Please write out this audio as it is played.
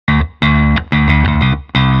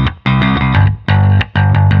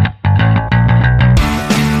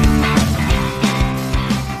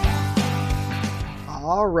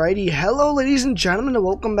Alrighty, hello ladies and gentlemen, and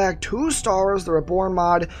welcome back to Star Wars the Reborn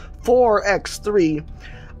mod 4x3.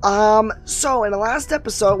 So in the last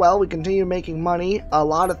episode, well, we continued making money. A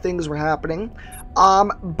lot of things were happening.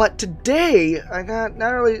 But today, I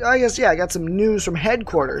got some news from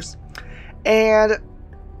headquarters. And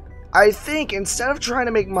I think instead of trying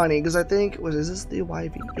to make money, because I think, is this the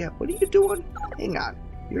YV? Yeah, what are you doing? Hang on,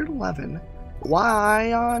 you're 11.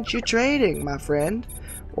 Why aren't you trading, my friend?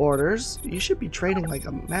 Orders. You should be trading like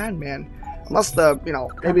a madman. Unless maybe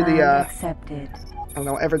accepted. I don't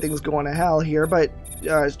know, everything's going to hell here, but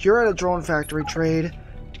you're at a drone factory trade.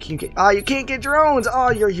 You can't get drones!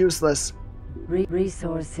 Oh, you're useless.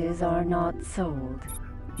 Resources are not sold.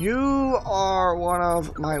 You are one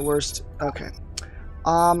of my worst. Okay.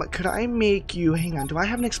 Could I make you, hang on, do I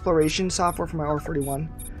have an exploration software for my R41?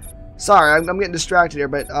 Sorry, I'm getting distracted here,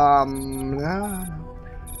 but,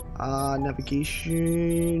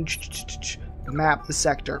 navigation, map the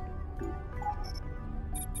sector.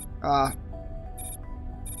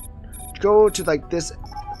 Go to like this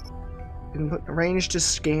input range to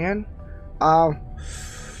scan.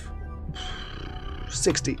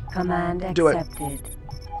 60. Command accepted. Do it.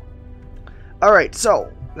 All right,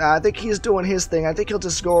 so I think he's doing his thing. I think he'll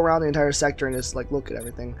just go around the entire sector and just like look at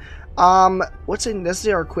everything. What's in this?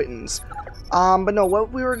 Are quittance. But no,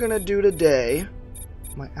 what we were gonna do today.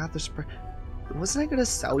 My Ather spray. Wasn't I gonna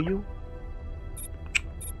sell you?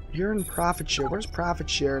 You're in profit share. Where's profit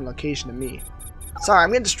share and location to me? Sorry, I'm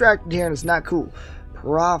getting distracted here and it's not cool.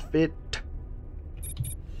 Profit.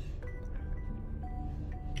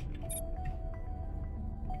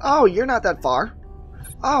 Oh, you're not that far.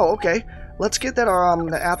 Oh, okay. Let's get that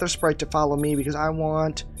the Ather sprite to follow me because I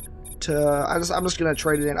want to. I'm just gonna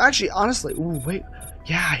trade it in. Actually, honestly, ooh, wait.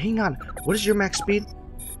 Yeah, hang on. What is your max speed?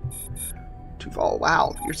 Oh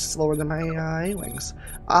wow, you're slower than my A-wings.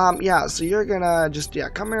 Yeah, so you're gonna just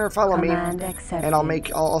come here, follow me, and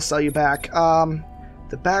I'll sell you back.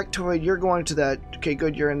 The Bactoid, you're going to that. Okay,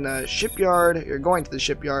 good. You're in the shipyard. You're going to the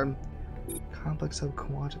shipyard. Complex of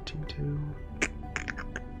quantity 2.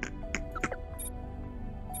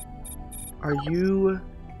 Are you?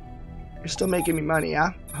 You're still making me money,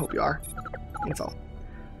 yeah? I hope you are. Info.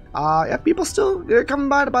 Yeah, people they're coming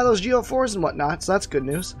by to buy those Geo4s and whatnot, so that's good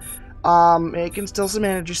news. Making still some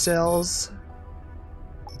energy cells.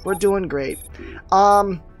 We're doing great. You're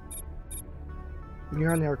on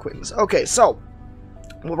the acquaintance. Okay, so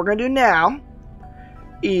what we're gonna do now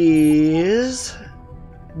is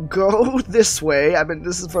go this way.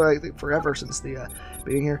 This is for like forever since the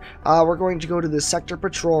being here. We're going to go to the sector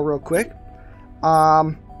patrol real quick.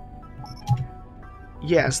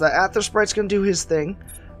 Yes, the Ather sprite's gonna do his thing.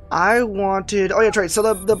 I wanted. Oh yeah, that's right.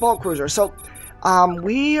 So the bulk cruiser. So.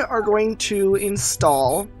 We are going to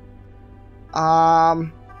install,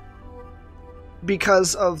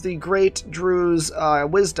 because of the great Drew's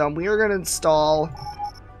wisdom, we are going to install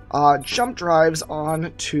jump drives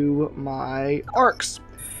onto my arcs,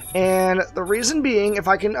 and the reason being, if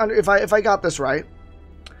I got this right,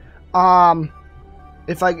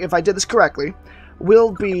 if I did this correctly,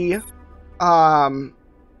 will be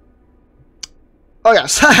oh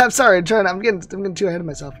yes, I'm sorry. I'm getting too ahead of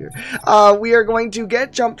myself here. We are going to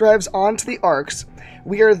get jump drives onto the arcs.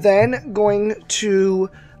 We are then going to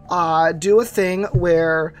do a thing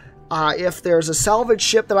where if there's a salvage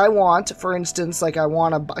ship that I want, for instance, like I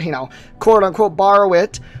want to, quote unquote, borrow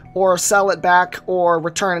it or sell it back or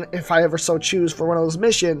return it if I ever so choose for one of those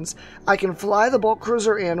missions, I can fly the bulk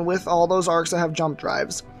cruiser in with all those arcs that have jump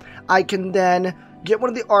drives. I can then get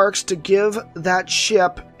one of the arcs to give that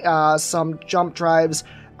ship some jump drives,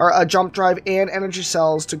 or a jump drive and energy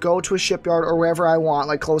cells to go to a shipyard or wherever I want,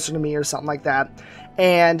 like closer to me or something like that.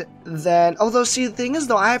 And then, although, see, the thing is,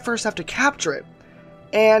 though, I first have to capture it.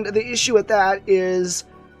 And the issue with that is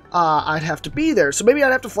I'd have to be there. So maybe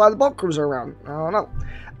I'd have to fly the bulk cruiser around. I don't know.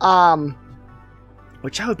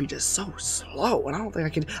 Which I would be just so slow, and I don't think I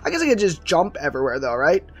could. I guess I could just jump everywhere, though,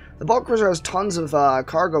 right? The bulk cruiser has tons of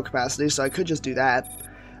cargo capacity, so I could just do that.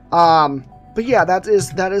 But yeah, that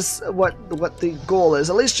is what the goal is.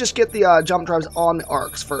 At least just get the jump drives on the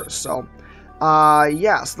arcs first. So,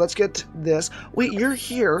 yeah, so let's get this. Wait, you're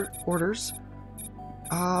here. Orders.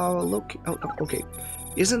 Okay.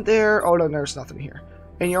 Isn't there? Oh no, there's nothing here.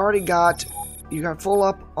 And you already got full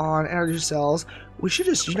up on energy cells. We should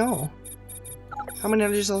just, how many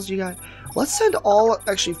energy cells do you got? Let's send all.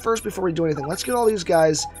 Actually, first before we do anything, let's get all these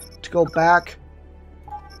guys to go back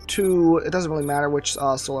to, it doesn't really matter which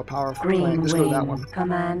solar power plant, just go to that one.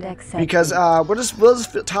 Command accepted. Because we'll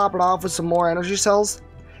just top it off with some more energy cells,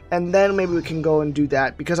 and then maybe we can go and do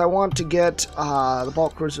that, because I want to get the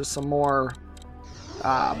bulk cruiser some more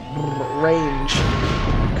range,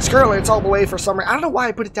 Because currently it's all the way for some reason. I don't know why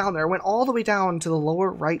I put it down there. It went all the way down to the lower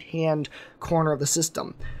right-hand corner of the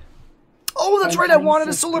system. Oh, that's right. I wanted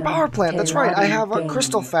a solar power plant. That's right. I have a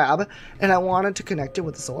crystal fab, and I wanted to connect it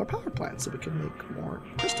with the solar power plant so we can make more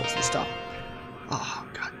crystals and stuff. Oh,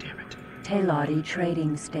 god damn it. Teladi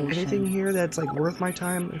trading station. Anything here that's like worth my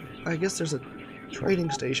time? I guess there's a trading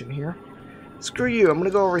station here. Screw you. I'm going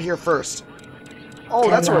to go over here first. Oh,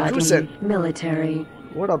 that's a Rakusen. Military.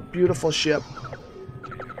 What a beautiful ship.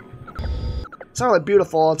 It's not really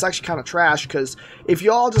beautiful, it's actually kind of trash, because if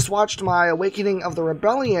you all just watched my Awakening of the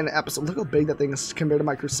Rebellion episode, look how big that thing is compared to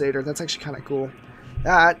my Crusader. That's actually kind of cool.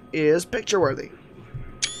 That is picture-worthy.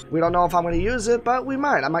 We don't know if I'm going to use it, but we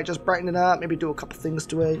might. I might just brighten it up, maybe do a couple things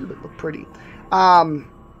to it, it'll look pretty. But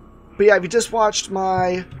yeah, if you just watched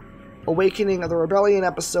my Awakening of the Rebellion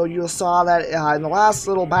episode, you saw that in the last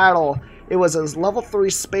little battle, it was a level 3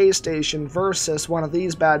 space station versus one of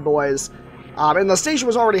these bad boys. And the station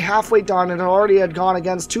was already halfway done, and it already had gone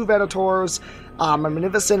against 2 Venators, a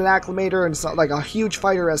Magnificent Acclimator, and so, like a huge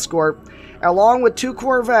fighter escort. And along with 2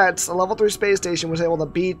 Corvettes, a level 3 space station was able to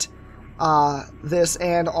beat this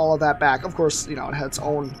and all of that back. Of course, you know, it had its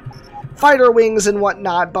own fighter wings and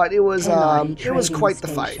whatnot, but it was quite the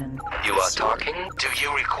fight. You are talking? Do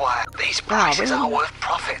you require these prices are worth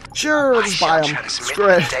profit? Sure, let's buy them. Screw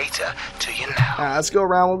it. Data to you now. Let's go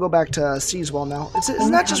around. We'll go back to Seaswell now.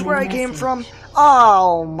 Isn't that just where I came from?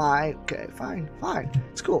 Oh my. Okay, fine.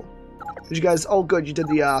 It's cool. Did you guys? Oh, good. You did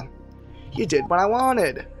the. You did what I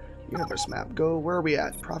wanted. Universe map. Go. Where are we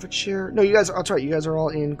at? Profit share. No, you guys are. That's right. You guys are all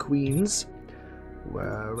in Queens.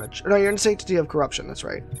 No, you're in Sanctity of Corruption. That's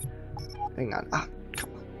right. Hang on. Come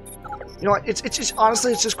on. You know what? It's just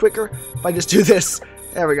honestly, it's just quicker if I just do this.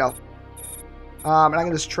 There we go. And I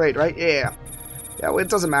can just trade, right? Yeah. Yeah, well, it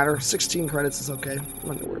doesn't matter. 16 credits is okay. I'm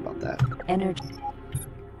not gonna worry about that. Energy.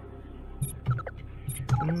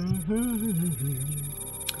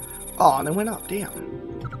 Oh, and it went up.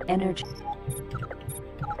 Damn. Energy.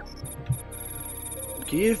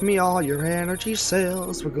 Give me all your energy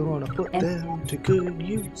cells. We're gonna put them to good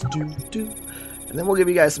use. And then we'll give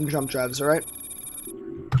you guys some jump drives, alright?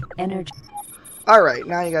 Energy. Alright,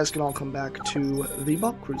 now you guys can all come back to the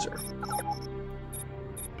bulk cruiser.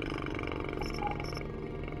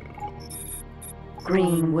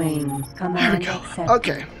 Green wing. Command accepted.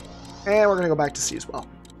 Okay. And we're gonna go back to sea as well.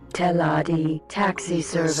 Teladi taxi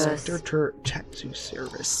service. Sector taxi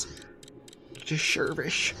service. Just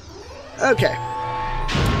service. Okay.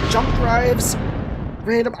 Jump drives.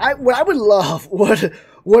 Random. What I would love.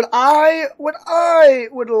 What I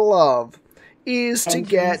would love is to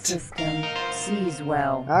get system sees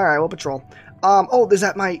well. All right, we'll patrol. Oh, there's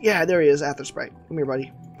that my there he is, Athersprite. Come here,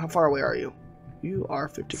 buddy. How far away are you? You are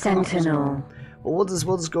 50 Sentinel. kilometers. Well,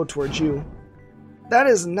 we'll just go towards you. That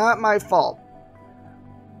is not my fault.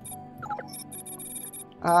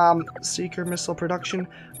 Seeker missile production.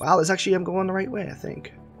 Wow, I'm going the right way, I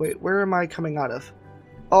think. Wait, where am I coming out of?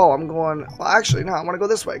 Oh, I'm going... Well, actually, no, I want to go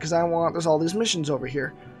this way, because there's all these missions over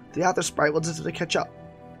here. The Athersprite will just have to catch up.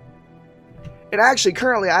 And actually,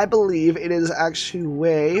 currently, I believe it is actually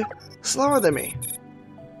way slower than me.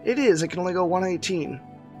 It is. It can only go 118.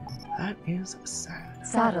 That is sad.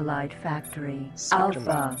 Satellite factory. Spectrum.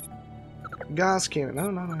 Alpha. Gas cannon. No,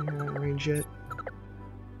 you're not in range yet.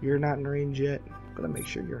 You're not in range yet. Gotta make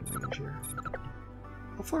sure you're in range here.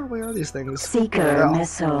 How far away are these things? Seeker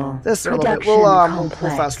missile. This a little bit. We'll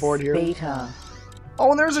fast forward here. Beta.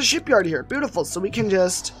 Oh, and there's a shipyard here. Beautiful. So we can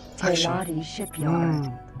just... Teladi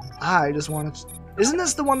shipyard. I just wanted to... Isn't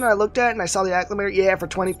this the one that I looked at and I saw the acclimator? Yeah, for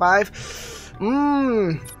 25.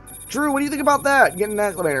 Drew, what do you think about that? Getting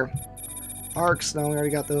an acclimator. Arcs. No, we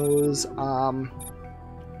already got those. Get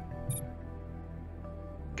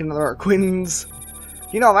another Arquitins.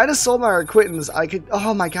 You know, if I just sold my Arquitins, I could...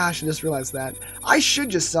 Oh my gosh, I just realized that. I should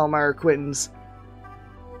just sell my Arquitins.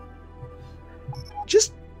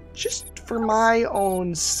 Just for my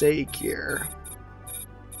own sake here.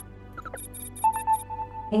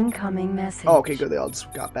 Incoming message. Oh, okay, good. They all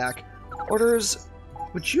just got back. Orders.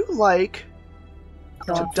 Would you like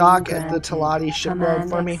to dock at the Teladi shipyard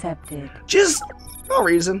for me? Accepted. Just no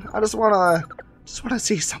reason. I just wanna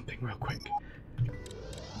see something real quick.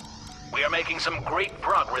 We are making some great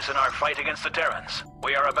progress in our fight against the Terrans.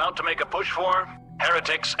 We are about to make a push for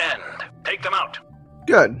Heretics End. Take them out.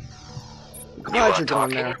 Good. Glad you're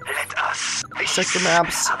going there. Let us. Sector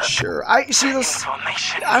maps, sure. I see those.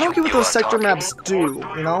 I don't get what those sector maps do.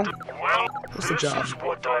 You know. Well, what's the job? This is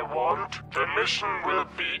what I want. The mission will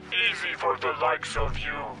be easy for the likes of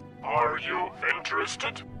you. Are you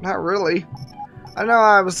interested? Not really. I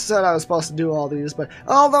know said I was supposed to do all these, but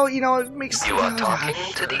although you know it makes. You are talking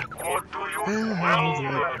to the. What do you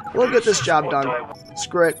We'll get this job done.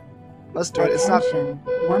 Screw it. Let's do it. It's not. Attention,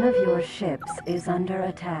 one of your ships is under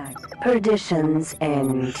attack. Perdition's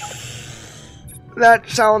end. That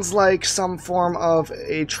sounds like some form of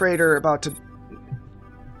a traitor about to.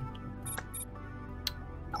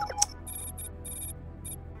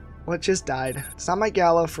 What just died? It's not my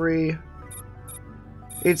Gallifrey.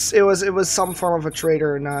 It was some form of a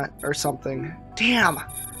traitor or something. Damn.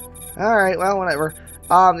 All right. Well, whatever.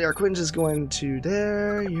 The Arquins is going to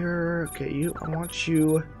there. You're okay. I want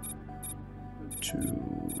you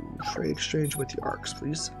to trade exchange with the Arcs,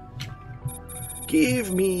 please.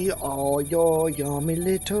 Give me all your yummy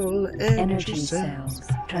little energy cells.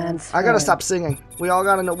 Transfer. I gotta stop singing. We all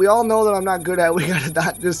gotta know. We all know that I'm not good at it. We gotta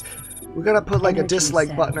not just. We gotta put like a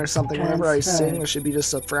dislike button or something whenever I sing. There should be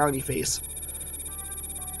just a frowny face.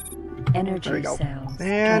 Energy there we go. Cells.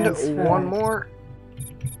 And Transfer. one more.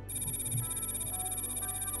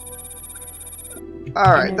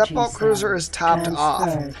 Alright, that bulk cruiser is topped off.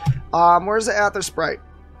 Where's the Aether Sprite?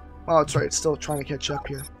 Oh, that's right, it's still trying to catch up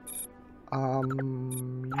here.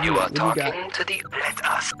 You are talking to the... Let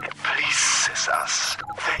us. It pleases us. The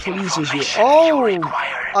Pleases you. information Oh! you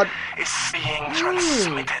require is being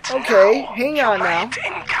transmitted. Okay, now. hang You on now. might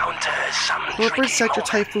encounter some Corporate tricky Sector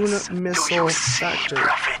Typhoon moments. Missile Do you see Factory.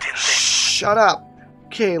 profit in this? Shut up.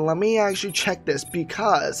 Okay, let me actually check this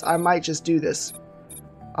because I might just do this.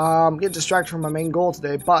 Get distracted from my main goal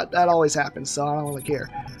today, but that always happens, so I don't really care.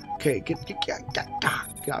 Okay, get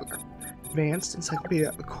out of there. Advanced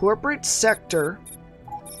Encyclopedia. Corporate Sector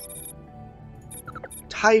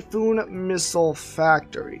Typhoon Missile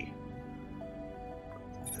Factory.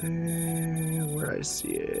 Where do I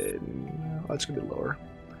see it? Oh, it's gonna be lower.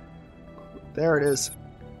 There it is.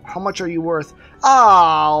 How much are you worth?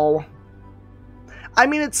 Oh! I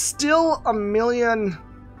mean, it's still 1,000,000...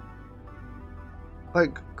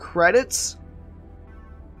 like, credits?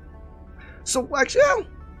 So, actually, yeah.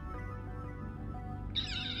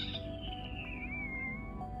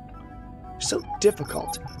 So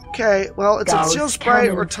difficult. Okay, well, it's a Gauss Seal Sprite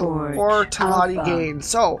or Cannon Talati Alpha. Gain.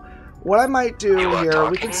 So, what I might do You are here,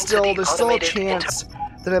 we talking can to still, the there's still a automated chance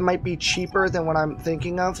that it might be cheaper than what I'm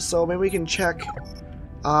thinking of. So maybe we can check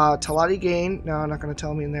Talati Gain. No, I'm not going to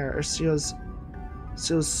tell me in there. Or Seal's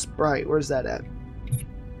Sprite. Where's that at?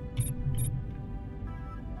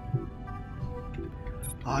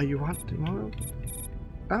 You want?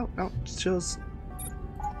 Oh, no, Seal's.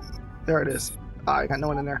 There it is. I got no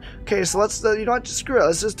one in there. Okay, so let's, you know what, just screw it.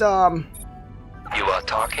 Let's just, You are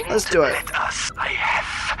talking let's to do it. Let us. I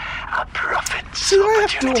have a profit. See, I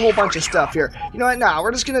have to do a whole bunch of for you. stuff here. You know what, now,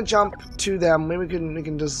 we're just gonna jump to them. Maybe we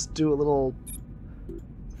can just do a little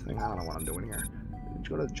thing. I don't know what I'm doing here. Let's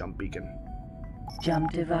go to the jump beacon.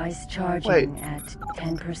 Jump device charging Wait. at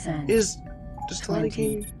 10%. Is, just Talati 20.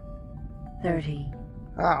 Gain? 30.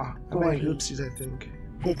 Oh, I made 40. oopsies, I think.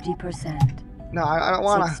 50%. No, I don't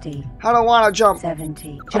wanna. 60. I don't wanna jump.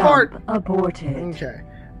 70. Abort. Jump aborted. Okay.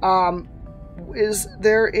 Is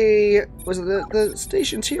there a... Was it the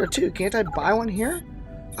station's here, too? Can't I buy one here?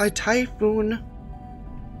 A Typhoon...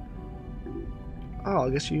 Oh, I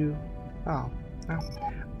guess you... Oh. Well,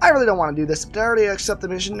 I really don't want to do this. Did I already accept the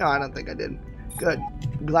mission? No, I don't think I did. Good.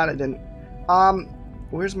 I'm glad I didn't.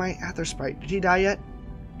 Where's my Aether Sprite? Did he die yet?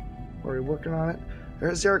 Or are we working on it?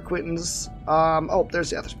 There's the Arquitins. Oh, there's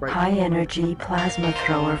the Aether Sprite. High energy plasma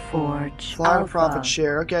thrower forge. Fly Alpha. profit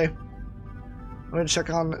share. Okay. I'm gonna check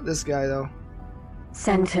on this guy, though.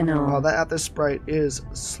 Sentinel. Oh, that Aether Sprite is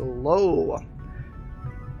slow.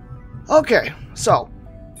 Okay, so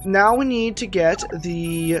now we need to get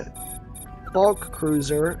the bulk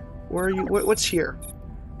cruiser. Where are you? What's here?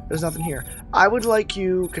 There's nothing here. I would like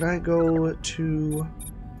you. Can I go to?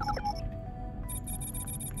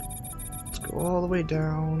 Let's go all the way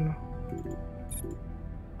down.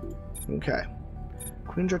 Okay.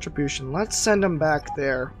 Queen's Retribution. Let's send them back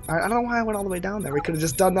there. I don't know why I went all the way down there. We could have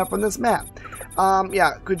just done that from this map.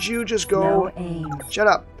 Yeah. Could you just go? No aim. Shut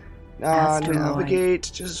up. Asteroid.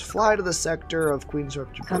 Navigate. Just fly to the sector of Queen's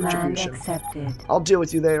Command Retribution. accepted. I'll deal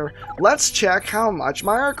with you later. Let's check how much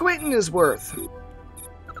my Arquitin is worth.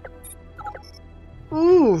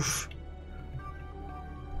 Oof.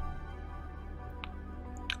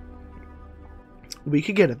 We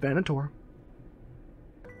could get a Venator.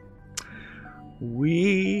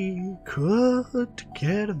 We could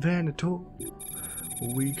get a Venator.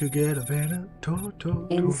 We could get a Venator.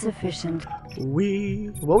 Insufficient.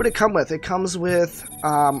 What would it come with? It comes with,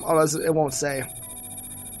 it won't say.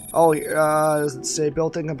 Oh, does it say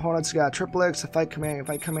built-in components? Got triple X, a fight command,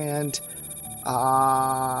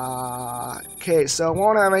 okay, so it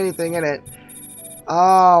won't have anything in it.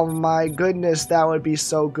 Oh my goodness, that would be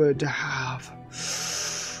so good to have.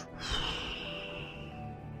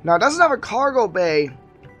 Now, it doesn't have a cargo bay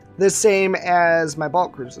the same as my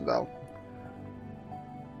bulk cruiser, though.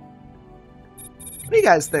 What do you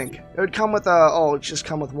guys think? It would come with a... Oh, it just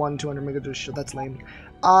come with one 200 megajoule shield. That's lame.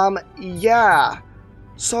 Yeah.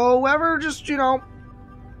 So, whoever just, you know...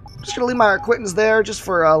 Just gonna leave my acquaintance there just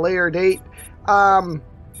for a later date.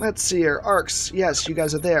 Let's see here. Arcs. Yes, you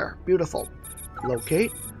guys are there. Beautiful.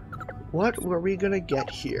 Locate. What were we gonna get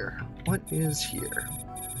here? What is here?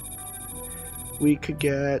 We could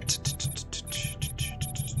get...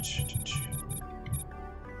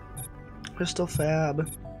 Crystal Fab.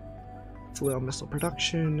 Fluid missile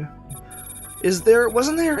production.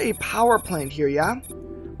 Wasn't there a power plant here, yeah?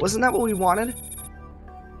 Wasn't that what we wanted?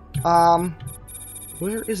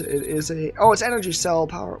 Where is it? It is a... Oh, it's energy cell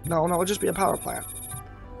power. No, it'll just be a power plant.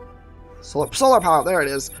 Solar power, there it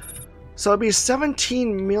is. So it'd be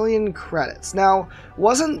 17 million credits. Now,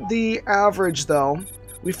 wasn't the average, though...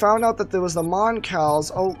 We found out that there was the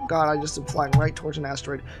Moncals. Oh, God, I just am flying right towards an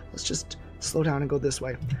asteroid. Let's just slow down and go this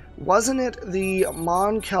way. Wasn't it the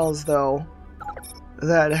Moncals, though,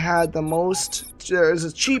 that had the most... It was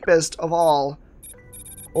the cheapest of all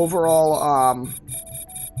overall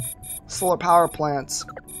solar power plants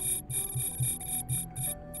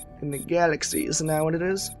in the galaxy? Isn't that what it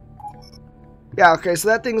is? Yeah, okay, so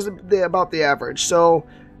that thing's about the average. So,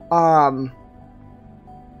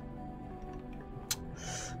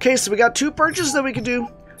 okay, so we got 2 purchases that we could do.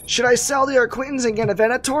 Should I sell the Acquaintance and get a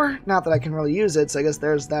Venator? Not that I can really use it, so I guess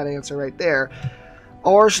there's that answer right there.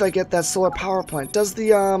 Or should I get that solar power plant? Does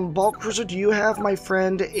the bulk cruiser, do you have, my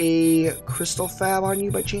friend, a crystal fab on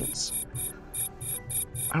you by chance?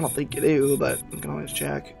 I don't think you do, but I can always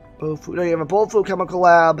check. Bofu. No, you have a Bofu chemical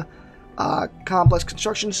lab, complex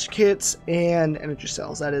construction kits, and energy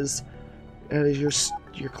cells. That is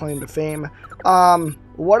your claim to fame.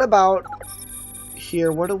 What about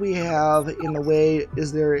here? What do we have in the way?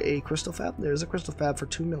 Is there a crystal fab? There's a crystal fab for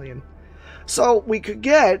 2 million. So we could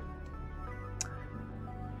get,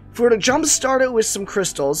 if we were to jump start it with some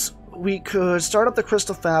crystals, we could start up the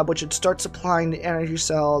crystal fab, which would start supplying the energy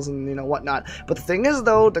cells and, you know, whatnot. But the thing is,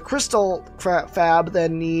 though, the crystal fab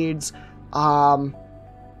then needs, what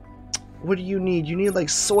do you need? You need, like,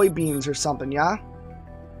 soybeans or something, yeah?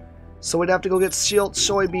 So we'd have to go get sealed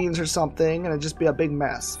soybeans or something, and it'd just be a big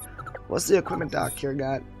mess. What's the equipment dock here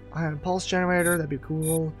got? I have a pulse generator, that'd be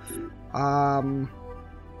cool. Alright,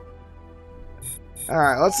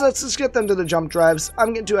 let's just get them to the jump drives.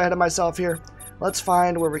 I'm getting too ahead of myself here. Let's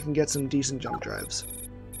find where we can get some decent jump drives.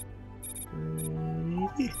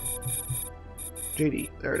 JD,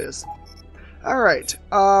 there it is. Alright,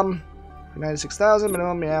 96,000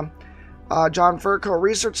 minimum, yeah. John Furco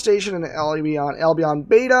Research Station in Albion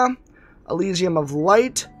Beta. Elysium of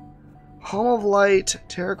Light. Home of Light.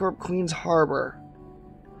 TerraCorp Queen's Harbor.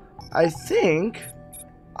 I think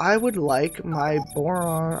I would like my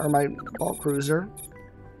Boron, or my bulk cruiser,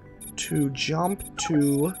 to jump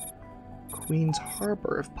to Queen's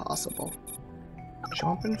Harbor if possible.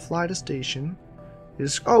 Jump and fly to station.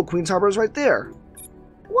 Oh, Queen's Harbor is right there.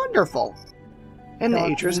 Wonderful. And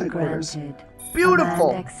Nature's headquarters.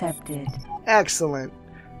 Beautiful. Accepted. Excellent.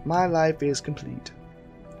 My life is complete.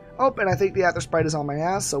 Oh, and I think the Ather Sprite is on my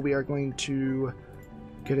ass, so we are going to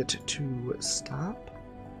get it to stop.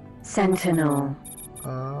 Sentinel.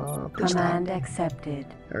 Please Command stop. accepted.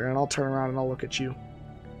 There, and I'll turn around and I'll look at you.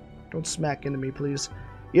 Don't smack into me, please.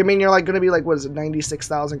 You mean you're like going to be like, what is it,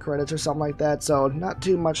 96,000 credits or something like that, so not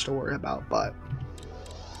too much to worry about, but...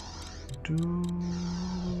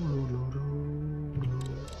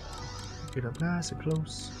 Get up nice and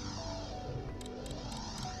close.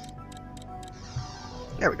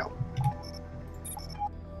 There we go.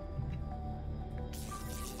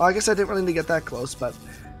 Well, I guess I didn't really need to get that close, but...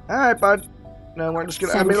 Alright, bud. No, we're just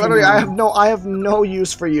gonna... I mean, literally, I have no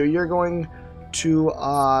use for you. You're going to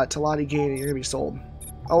Lottie Gate and you're gonna be sold.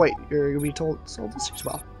 Oh wait, you're gonna be sold to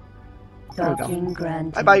Seaswell. There we go.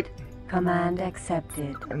 Granted. Bye. Command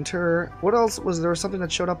accepted. Enter. What else? Was there something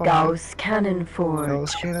that showed up on Gauss Cannon Forge.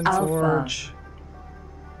 Gauss Cannon Alpha. Forge.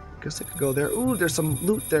 Guess I could go there. Ooh, there's some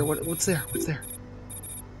loot there. What's there? What's there?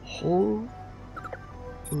 Holy...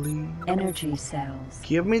 Energy cells.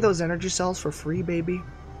 Give me those energy cells for free, baby.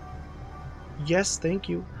 Yes, thank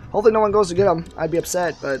you. Hopefully no one goes to get them. I'd be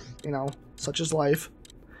upset, but, you know, such is life.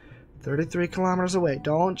 33 kilometers away.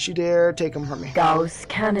 Don't you dare take them from me. Gauss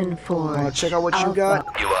Cannon Forge. I want to check out what you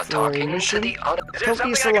got. You are talking mission. to the auto. Is there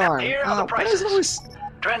Copious something I alarm. can hear on the Why is it prices? always...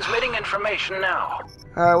 Transmitting information now.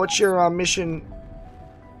 What's your mission?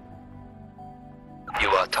 You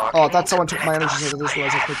are talking. Oh, I thought someone took my energy cells. This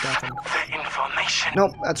was I clicked off them. The information.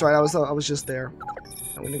 Nope, that's right. I was just there.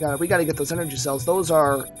 We gotta get those energy cells. Those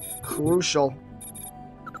are crucial.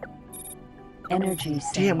 Energy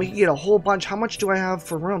cells. Damn, we can get a whole bunch. How much do I have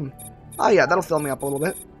for room? Oh yeah, that'll fill me up a little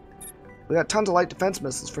bit. We got tons of light defense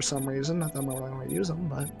missiles for some reason. Not that I'm really going to use them,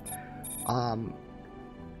 but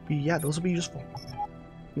yeah, those will be useful.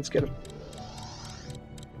 Let's get them.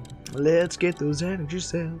 Let's get those energy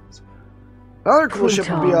cells. Another cool ship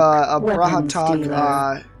would be a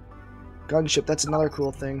Brahatok gunship. That's another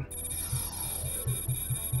cool thing.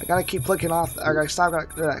 I gotta keep clicking off. I gotta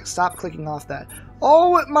stop clicking off that.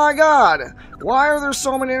 Oh my god! Why are there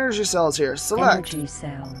so many energy cells here? Select. Energy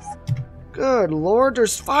cells. Good lord,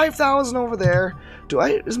 there's 5,000 over there.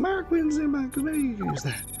 Is my acquaintance in my committee? You can use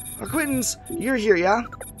that. Acquaintance, you're here, yeah?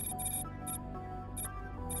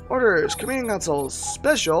 Orders, commanding console,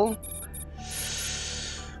 special.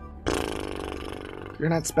 You're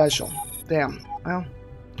not special. Damn. Well,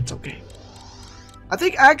 it's okay. I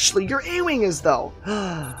think actually your A-wing is though.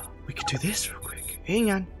 We could do this real quick.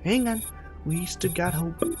 Hang on, hang on. We still got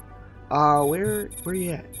hope. Where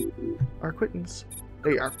you at? Our acquaintance.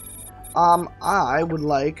 There you are. I would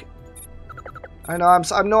like. I know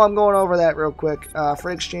I'm going over that real quick. For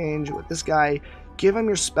exchange with this guy, give him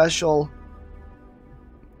your special.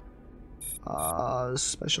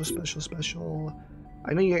 Special.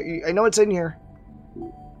 I know it's in here.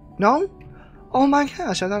 No? Oh my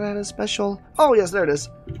gosh! I thought I had a special. Oh yes, there it is.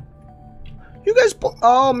 You guys.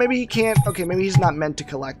 Oh, maybe he can't. Okay, maybe he's not meant to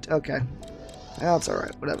collect. Okay, that's all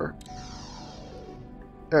right. Whatever.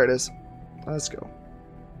 There it is. Let's go.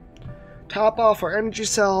 Top off our energy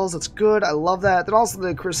cells. That's good. I love that. Then also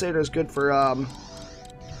the Crusader is good for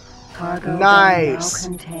Cargo nice.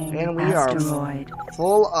 And we are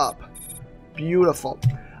full up. Beautiful.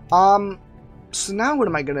 So now what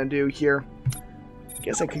am I gonna do here?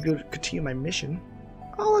 Guess I could go continue my mission.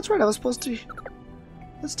 Oh, that's right. I was supposed to.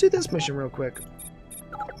 Let's do this mission real quick.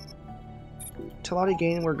 Talati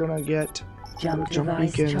gain. We're gonna get jump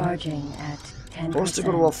device beacon. Charging at 10%. Supposed to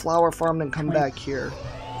go to a flower farm and come back here.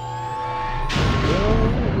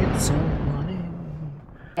 Get some money.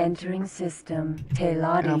 Entering system.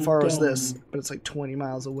 Talati. How far is this? But it's like 20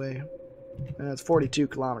 miles away. And it's 42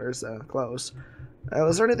 kilometers close.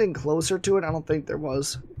 Was there anything closer to it? I don't think there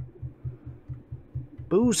was.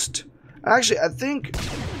 Boost. Actually, I think.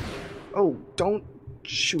 Oh, don't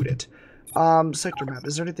shoot it. Sector map.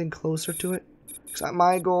 Is there anything closer to it? Because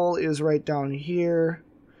my goal is right down here.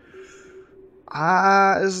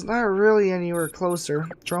 It's not really anywhere closer.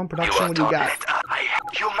 Drone production. What do you got?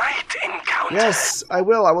 You might encounter. Yes, I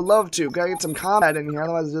will. I would love to. Gotta get some combat in here,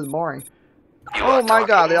 otherwise it's just boring. Oh my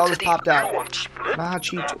god, they all just popped out. Nah,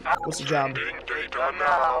 cheat. What's the job?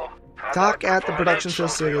 Dock at the production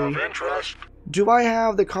facility. Do I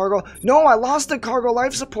have the cargo? No, I lost the cargo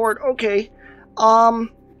life support. Okay.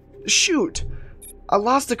 Shoot. I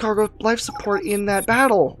lost the cargo life support in that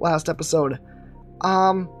battle last episode.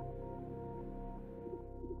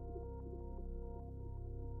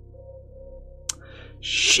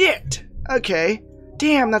 Shit. Okay.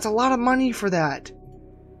 Damn, that's a lot of money for that.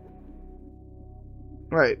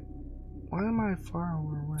 Right. Why am I far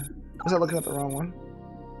away? Was I looking at the wrong one?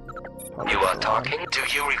 You are talking? Do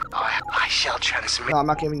you I shall transmit. No, I'm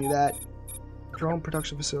not giving you that. Drone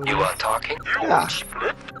production facility. You are talking? Yeah.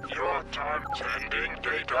 Split your time sending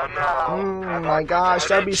data now. Oh my gosh,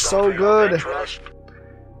 that'd be so good.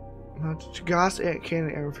 Gas and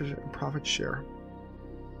cannon air profit share.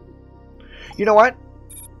 You know what?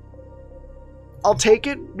 I'll take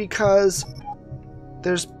it because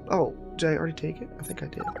there's. Oh, did I already take it? I think I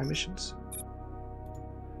did. My missions.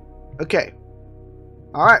 Okay.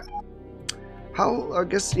 All right. How? I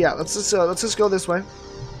guess yeah. Let's just go this way.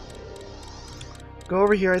 Go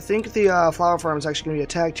over here. I think the flower farm is actually going to be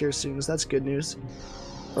attacked here soon, so that's good news.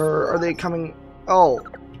 Or are they coming? Oh,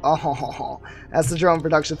 that's the drone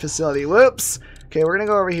production facility. Whoops. Okay, we're gonna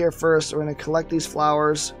go over here first. We're gonna collect these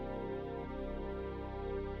flowers.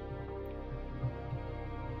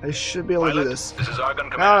 I should be able to do this. This is Argon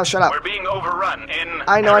Command. No, shut up. We're being overrun in.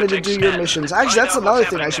 I know I need to do your Stand. missions. Actually, that's Find out another what's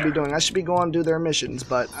thing I happening should be there. doing. I should be going to do their missions,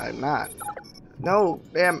 but I'm not. No,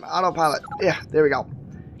 damn, autopilot. Yeah, there we go.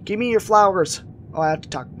 Give me your flowers. Oh, I have to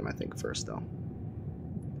talk to them, I think, first, though.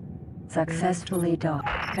 Successfully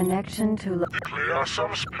docked. Connection to. Clear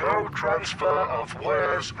some no transfer of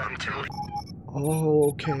wares until Oh,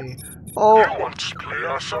 okay. Oh, you want to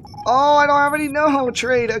clear some. oh, I don't have any no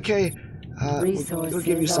trade. Okay. Resources we'll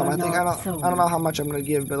give you some. are I think not I don't know how much I'm gonna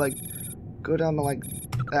give, but like, go down to like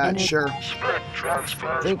that. Sure. Split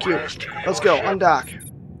transfers Thank you. wares to your Let's go. ship. Undock.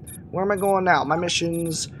 Where am I going now? My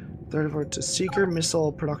missions. 34 to Seeker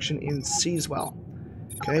missile production in Seaswell.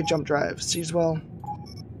 Okay, jump drive. Seaswell.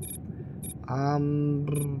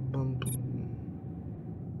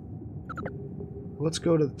 Let's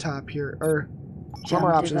go to the top here. Some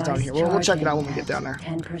more options down here. We'll check it out when we get down there.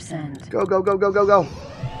 10%. Go, go, go, go, go, go.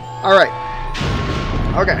 All right.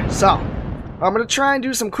 Okay, so I'm going to try and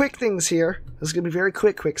do some quick things here. This is going to be very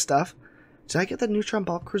quick stuff. Did I get the neutron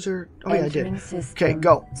bomb cruiser? Oh, yeah, I did. Okay,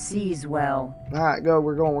 go. Sees well. All right, go.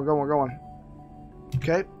 We're going.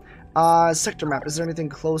 Okay. Sector map. Is there anything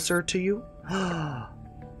closer to you?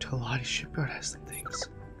 Talati Shipyard has some things.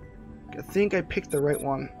 I think I picked the right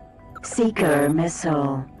one. Seeker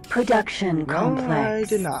missile. Production complex. I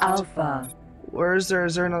did not. Alpha. Where is there?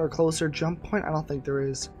 Is there another closer jump point? I don't think there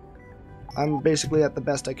is. I'm basically at the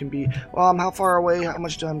best I can be. Well, how far away? How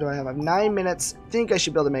much time do I have? I have 9 minutes. Think I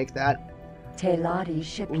should be able to make that. Teladi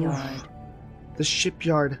Shipyard. Oof. The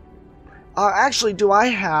shipyard. Actually, do I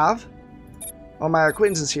have... Oh, my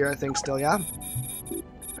acquaintance is here, I think, still, yeah?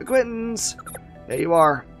 Acquaintance! Yeah, you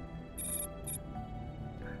are.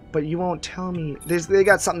 But you won't tell me. They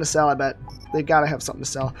got something to sell, I bet. They gotta have something to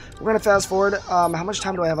sell. We're gonna fast forward. How much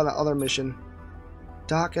time do I have on that other mission?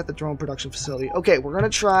 Dock at the drone production facility. Okay, we're gonna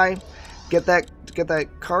try get that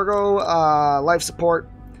cargo life support.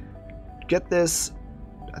 Get this.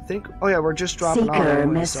 I think. Oh yeah, we're just dropping off. Seeker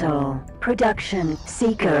missile. Production.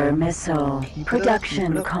 Seeker missile.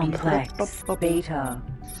 Production complex. Beta.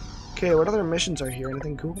 Okay, what other missions are here?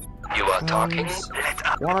 Anything cool? You are talking?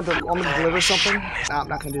 Want me to deliver something? Nah, I'm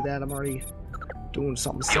not gonna do that. I'm already doing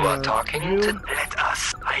something You similar. are talking? Let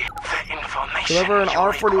us the information. Deliver an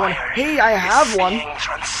R41. Hey, I have one. Being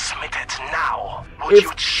transmitted now.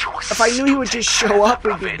 If I knew he would just show up,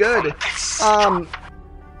 it'd be good.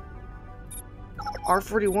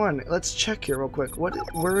 R41. Let's check here real quick.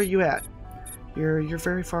 Where are you at? You're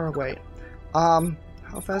very far away.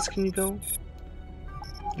 How fast can you go?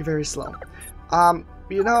 You're very slow.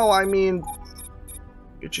 You know, I mean,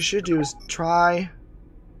 what you should do is try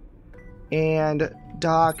and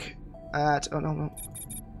dock at. Oh no.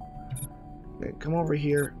 Okay, come over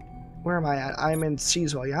here. Where am I at? I'm in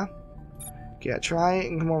Seaswell, yeah? Okay, try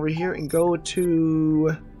and come over here and go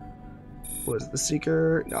to. What is it, the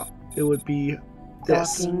Seeker? No, it would be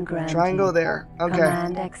this. Try and go there. Okay.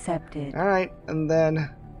 Command accepted. Alright, and then.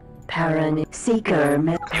 Paran Seeker.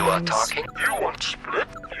 You are talking? You want split?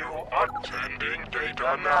 You are sending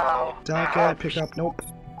data now. Dock at, pick up. Nope.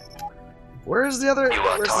 Where's the other? You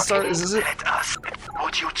are Where's the start? Is it? Let us.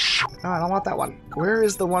 Would you shoot? No, I don't want that one. Where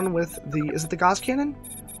is the one with the? Is it the Gauss cannon?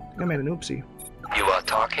 I made an oopsie. You are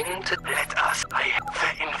talking to. Let us.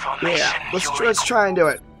 The information. Yeah, let's try and do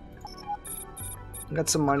it. Got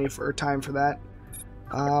some money for time for that.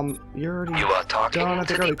 You're already You are talking done. I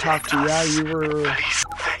think I to already talked to you. Yeah, you were. Please,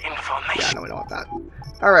 the information. Yeah, no, we don't want that.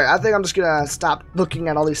 All right, I think I'm just gonna stop looking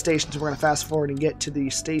at all these stations. We're gonna fast forward and get to the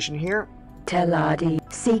station here. Teladi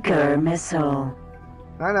Seeker missile.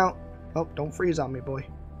 I know. Oh, don't freeze on me, boy.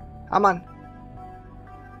 I'm on.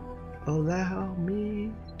 Allow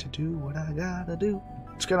me to do what I gotta do.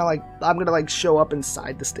 It's gonna I'm gonna show up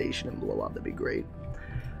inside the station and blow up. That'd be great.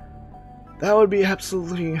 That would be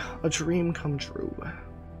absolutely a dream come true.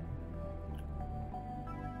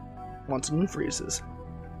 Once it unfreezes.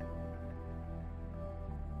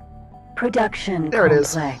 Production There it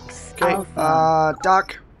is. complex. Okay, Alpha.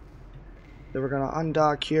 dock. Then we're gonna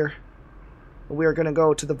undock here. We are gonna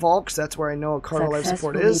go to the vault, because that's where I know a cargo life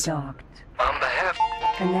support Successfully is. docked. On behalf.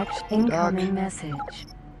 Connect incoming message.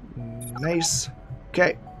 Nice.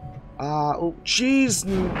 Okay. Oh, jeez.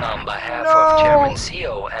 On behalf No. of Chairman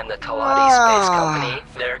CEO and the Talati Space Company,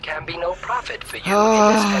 there can be no profit for you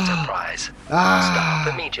in this enterprise. Stop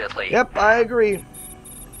immediately. Yep, I agree.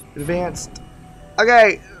 Advanced.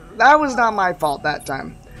 Okay, that was not my fault that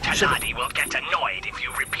time. Talati will get annoyed if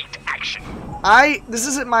you repeat action. This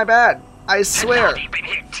isn't my bad. I swear. Talati been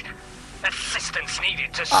hit. Assistance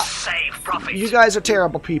needed to save profit. You guys are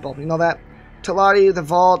terrible people. You know that? Talati, the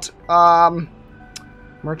vault,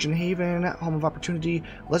 Merchant Haven, Home of Opportunity.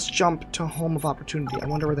 Let's jump to Home of Opportunity. I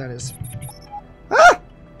wonder where that is. Ah!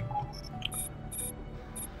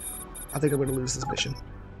 I think I'm going to lose this mission.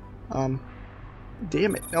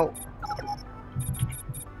 Damn it. No.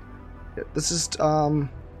 This is,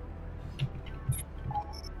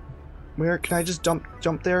 where can I just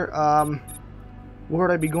jump there? Where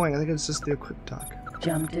would I be going? I think it's just the equip dock.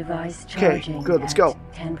 Jump device Okay, charging. good. Let's go.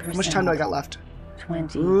 10%. How much time do I got left?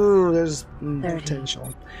 20. Ooh, there's 30,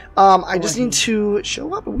 potential. I just 40, need to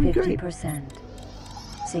show up and we'll be great. 50%.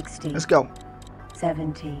 60. Let's go.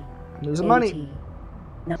 70. Losing 80. money.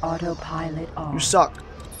 No autopilot off. You suck.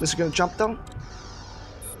 This is gonna jump though?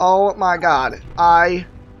 Oh my god. I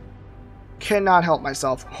cannot help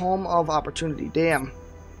myself. Home of Opportunity. Damn.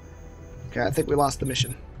 Okay, I think we lost the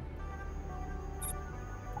mission.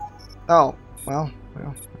 Oh, well.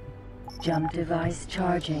 Jump device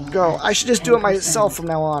charging. Go. I should just do it 10%. myself from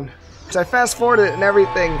now on. Because I fast forwarded it and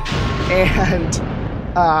everything. And,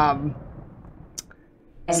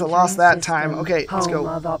 so I lost that time. Okay, let's go.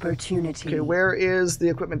 Of opportunity. Okay, where is the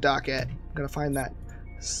equipment dock at? I'm gonna find that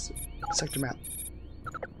sector map.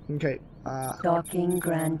 Okay. Docking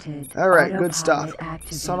granted. Alright, good stuff.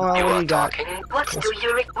 Sunwell, what do you got? What do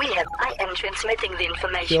you require? I am transmitting the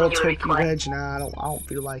information Kill you Turkey require. Veg? Nah, I don't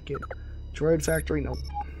feel like it. Droid Factory? Nope.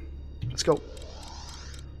 Let's go.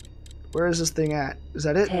 Where is this thing at? Is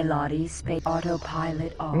that it? Teladi space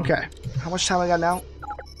autopilot off. Okay. How much time I got now?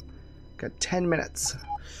 Got 10 minutes.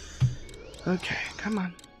 Okay, come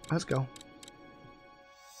on. Let's go.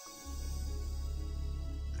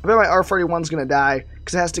 I bet my R41's gonna die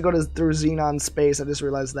because it has to go through Xenon space. I just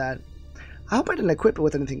realized that. I hope I didn't equip it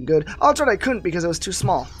with anything good. Oh, that's right, I couldn't because it was too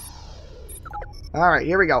small. Alright,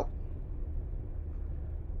 here we go.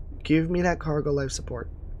 Give me that cargo life support.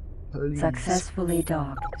 Please. Successfully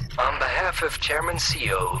docked. On behalf of Chairman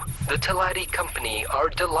CEO, the Teladi Company are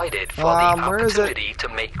delighted for the where is it? opportunity to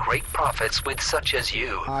make great profits with such as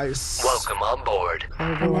you. Welcome on board.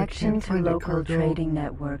 Connection to local trading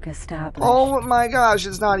network established. Oh my gosh,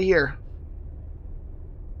 it's not here.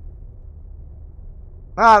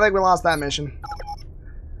 Ah, I think we lost that mission.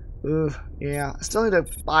 Ugh, yeah. I still need to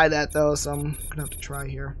buy that though, so I'm gonna have to try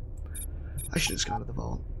here. I should just go to the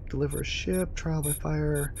vault. Deliver a ship, trial by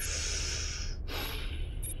fire.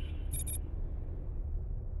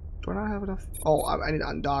 Do I not have enough? Oh, I need to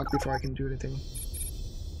undock before I can do anything.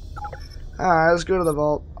 Alright, let's go to the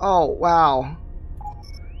vault. Oh, wow.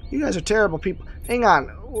 You guys are terrible people. Hang on.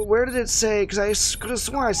 Where did it say? Because I could have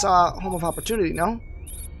sworn I saw Home of Opportunity, no?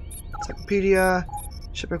 Encyclopedia,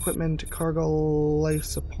 ship equipment, cargo life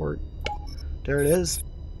support. There it is.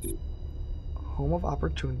 Home of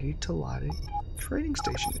Opportunity, Teladi. Trading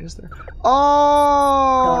station, is there?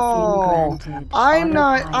 Oh!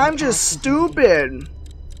 I'm just stupid.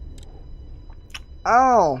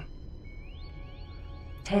 Oh.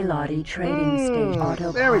 Teladi trading station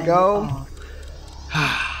autopilot. There we go.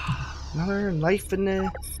 Off. Another life in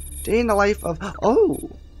the day in the life of. Oh.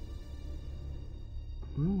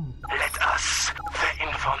 Let us the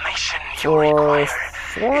information you For require.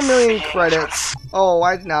 4 million credits. Oh,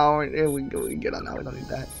 I know. We can get on that. We don't need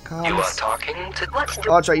that. You are talking to... Oh,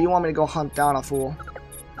 that's right. You want me to go hunt down a fool.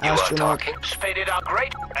 You are Astronaut. talking... Spit it out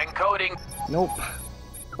great. Encoding. Nope.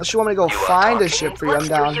 Unless you want me to go You are find a talking? ship for you, I'm What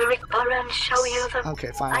down. do you require and show you the...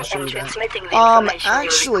 Okay, fine. I I'll show am you that. transmitting the information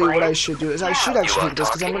Actually, you what I require. should do is I should actually do this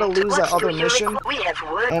because I'm going to lose that What do other you mission. We have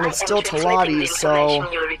word. and I it's am still transmitting the Teladi, so-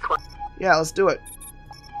 information you require. Yeah, let's do it.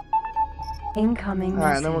 Incoming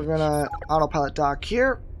Alright, and then we're gonna autopilot dock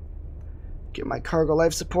here. Get my cargo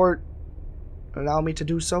life support. Allow me to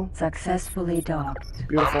do so. Successfully docked. On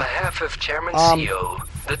Beautiful. behalf of Chairman CEO,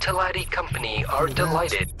 the Teladi Company are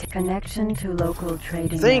delighted. Connection to local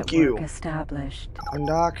trading Thank network you. established.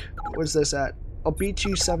 Undock. What's this at? Oh,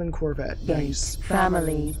 B-27 Corvette. Nice.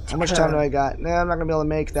 Family. How much time do I got? Nah, I'm not gonna be able to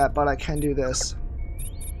make that, but I can do this.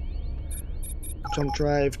 Jump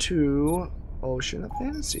drive to Ocean of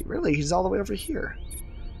Fantasy. Really? He's all the way over here.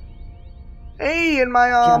 Hey, and my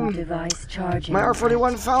Jump device charging. my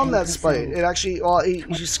R41 at found that 10%. spite. It actually, well, he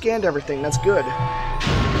scanned everything. That's good.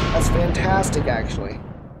 That's fantastic, actually.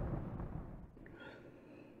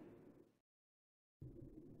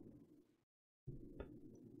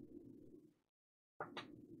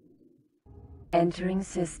 Entering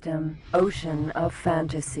system. Ocean of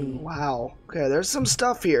Fantasy. Wow. Okay, there's some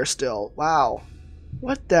stuff here still. Wow.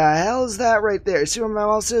 What the hell is that right there? See where my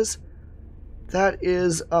mouse is? That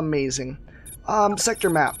is amazing. Sector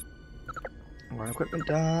map. Run equipment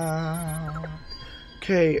down.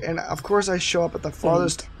 Okay, and of course I show up at the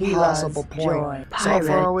farthest possible point. So how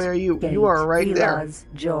far away are you? You are right there.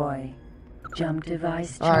 Joy. Jump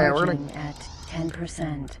device Alright, we're charging at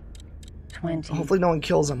 10%. 20. Hopefully no one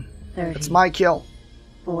kills him. 30. It's my kill.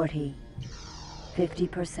 40.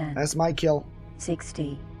 50%. That's my kill.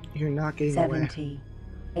 60. You're not getting away. 70.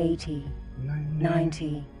 80.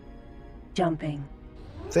 90. Jumping.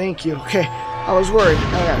 Thank you. Okay, I was worried.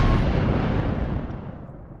 Okay.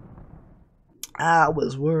 I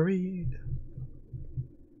was worried.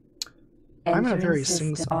 I'm in a very Entering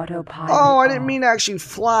system autopilot Oh, I didn't off. mean to actually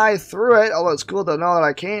fly through it, although it's cool to know that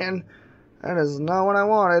I can. That is not what I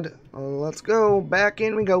wanted. Let's go. Back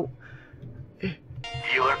in we go.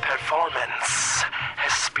 Your performance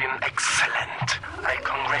has been excellent. I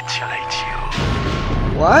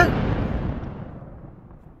congratulate you. What?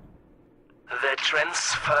 The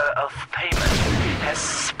transfer of payment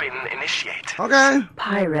has been initiated. Okay.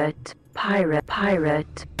 Pirate.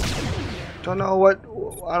 Pirate. Don't know what.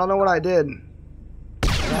 I don't know what I did.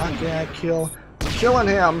 Yeah, kill. I'm killing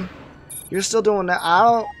him. You're still doing that.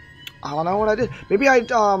 I don't know what I did. Maybe I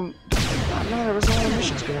don't know, there was a lot of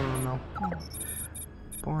missions going on though.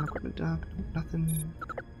 Born equipment dock, nothing.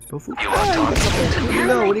 No food.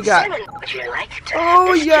 No, what do you got? Would you like to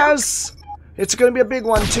Oh yes! It's gonna be a big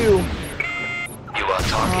one too. You are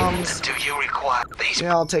talking. Do you require these?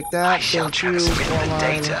 Yeah, I'll take that. I shall Thank you. transmit the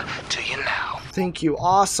data to you now. Thank you.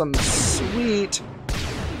 Awesome. Sweet.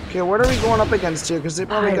 Okay, what are we going up against here? Because they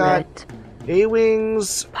probably got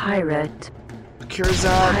A-Wings, Pirate.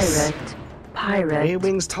 Kurzaks, Pirate.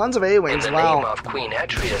 A-Wings, tons of In A-Wings. the Wow. name of Queen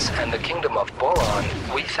Atreus and the Kingdom of Boron,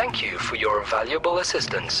 we thank you for your valuable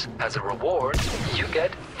assistance. As a reward, you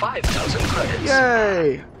get 5,000 credits.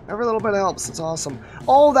 Yay! Every little bit helps. It's awesome.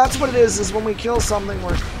 Oh, that's what it is when we kill something,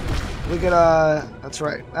 we get a... That's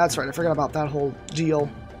right. That's right. I forgot about that whole deal.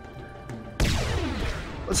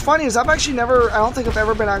 What's funny is I've actually never... I don't think I've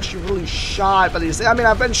ever been actually really shot by these things. I mean,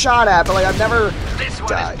 I've been shot at, but like I've never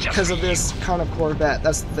died because of this kind of Corvette.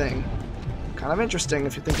 That's the thing. Kind of interesting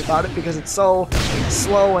if you think about it, because it's so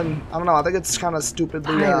slow and... I don't know. I think it's kind of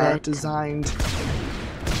stupidly designed.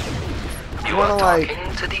 You wanna, are like,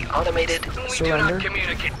 talking to the automated. surrender?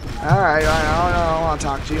 Alright, I don't want to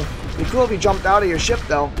talk to you. It'd be cool if you jumped out of your ship,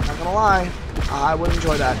 though. Not gonna lie. I would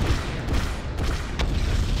enjoy that.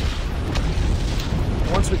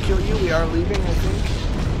 Once we kill you, we are leaving, I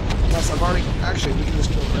think. Unless I've already... Actually, we can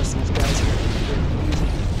just kill the rest of these guys here.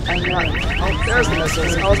 Oh, there's the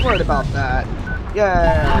missiles. I was worried about that.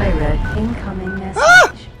 Yeah. Pirate incoming message.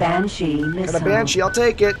 Ah! Banshee missile. Got a Banshee. I'll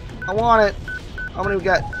take it. I want it. How many we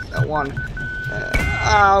got? That one.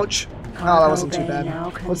 Ouch. Oh, that wasn't too bad.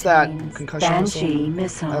 What's that? Concussion Banshee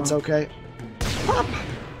missile? missile. That's okay. Pop.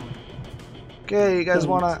 Okay, you guys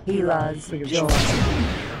wanna... Helas. We can show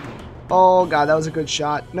Oh god, that was a good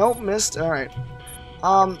shot. Nope, missed. Alright.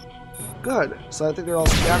 Good. So I think they're all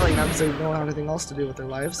scattering now because they don't have anything else to do with their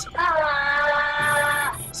lives.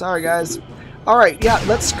 Sorry, guys. Alright, yeah,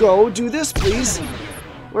 let's go do this, please.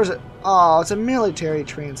 Where's it? Oh, it's a military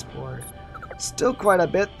transport. Still quite a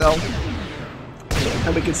bit, though.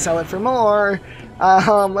 And we could sell it for more.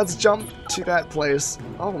 Let's jump to that place.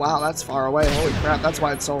 Oh, wow, that's far away. Holy crap, that's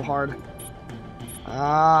why it's so hard.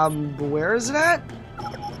 Where is it at?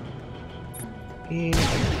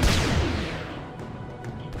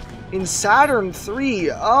 In Saturn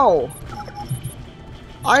 3. Oh.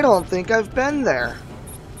 I don't think I've been there.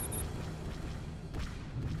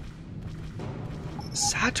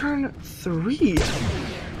 Saturn 3.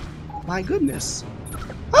 My goodness.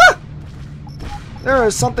 Ah! There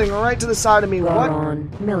is something right to the side of me. Boron,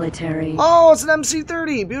 What? military. Oh, it's an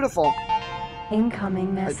MC-30. Beautiful.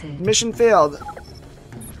 Incoming message. Mission failed.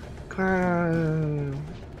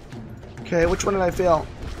 Okay, which one did I fail?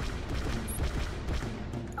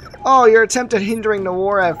 Oh, your attempt at hindering the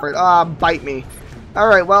war effort. Bite me.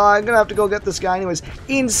 Alright, well, I'm gonna have to go get this guy anyways.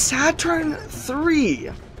 In Saturn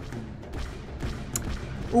 3.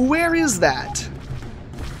 Where is that?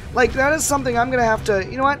 Like, that is something I'm gonna have to...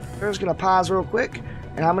 You know what? I'm just gonna pause real quick,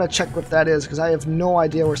 and I'm gonna check what that is, because I have no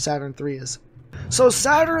idea where Saturn 3 is. So,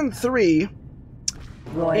 Saturn 3...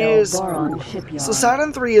 is... So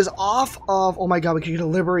Saturn 3 is off of... Oh my god, we could get a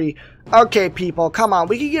Liberty. Okay, people, come on.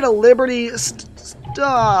 We could get a Liberty...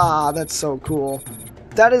 that's so cool.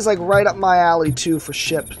 That is like right up my alley too for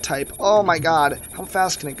ship type. Oh my god. How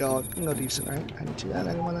fast can it go? It can go decent, right? I need to that.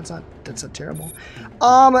 Anyone that's not terrible.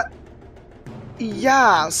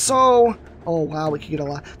 Yeah, so... Oh wow, we could get a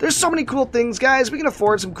lot. There's so many cool things, guys. We can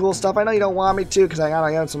afford some cool stuff. I know you don't want me to because I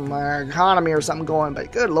gotta get some economy or something going,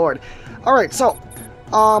 but good lord. Alright, so...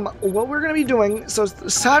 what we're gonna be doing, so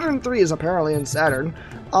Saturn 3 is apparently in Saturn.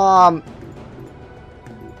 I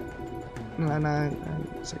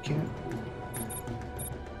can't.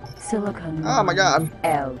 Silicon. Oh my god.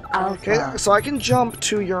 L. Alpha. Okay, so I can jump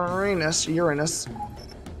to Uranus.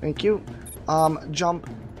 Thank you. Jump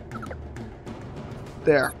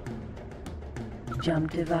there.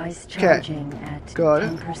 Jump device charging at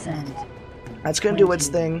good. 10%. That's gonna do its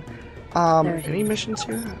thing. 30, any missions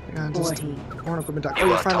here? Just 40. born equipment dock. Oh, You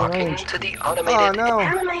you're are finally talking range. to the Oh automated. no.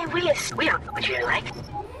 Apparently, we are. Would you like?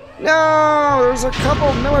 No, there's a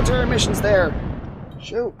couple military missions there.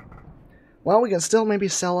 Shoot. Well, we can still maybe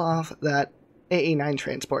sell off that AA-9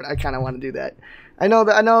 transport. I kind of want to do that. I know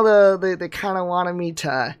they kind of wanted me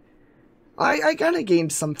to. I kind of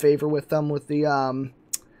gained some favor with them with the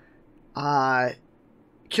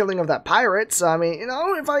killing of that pirate. So I mean, you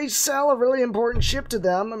know, if I sell a really important ship to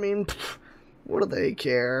them, I mean, what do they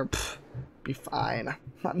care? Be fine.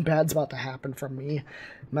 Nothing bad's about to happen from me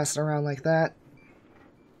messing around like that.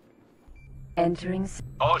 Entering.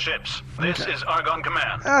 All ships, this is Argon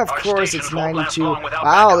Command. Of Our course, station it's won't last 92. long without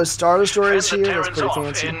Wow, backup. the Star Destroyers Send the here. That's Terrans pretty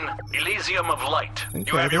off fancy. in Elysium of Light. You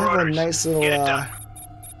Okay, have they your have a orders. nice little. Get it done.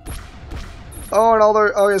 Oh, and all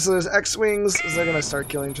their. Okay, so there's X-wings. They're gonna start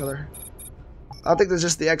killing each other. I think there's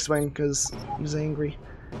just the X-wing because he's angry.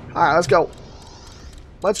 All right, let's go.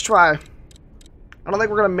 Let's try. I don't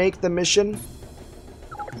think we're gonna make the mission.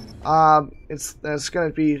 It's gonna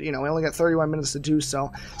be, you know, we only got 31 minutes to do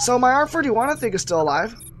so. So my R41 I think is still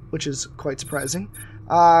alive, which is quite surprising.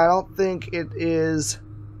 I don't think it is.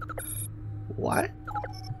 What?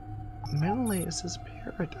 Menelaus'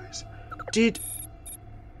 paradise. Did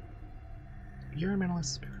you're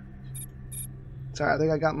Menelaus' paradise? Sorry, I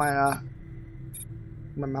think I got my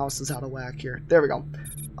my mouse is out of whack here. There we go.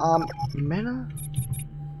 Mena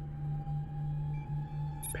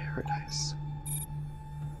paradise.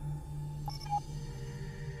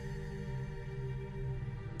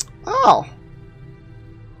 Oh!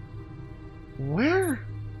 Where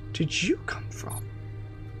did you come from?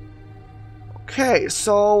 Okay,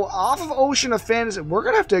 so off of Ocean of Fantasy, we're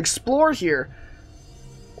gonna have to explore here.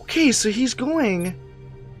 Okay, so he's going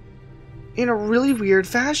in a really weird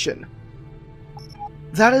fashion.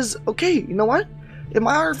 That is okay. You know what? If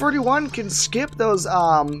my R41 can skip those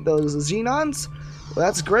Xenons, well,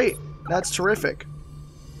 that's great. That's terrific.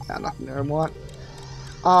 Got nothing there I want.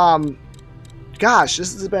 Gosh,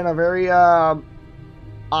 this has been a very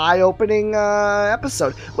eye-opening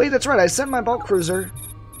episode. Wait, that's right. I sent my bulk cruiser.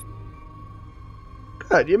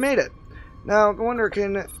 Good, you made it. Now, I wonder,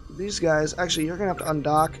 can these guys... Actually, you're going to have to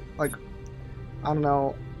undock. Like, I don't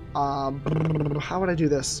know. How would I do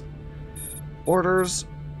this? Orders.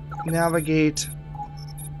 Navigate.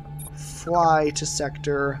 Fly to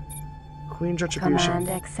sector. Queen's Retribution. Command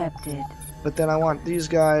accepted. But then I want these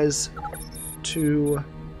guys to...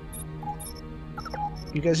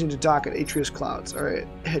 You guys need to dock at Atreus Clouds. Alright,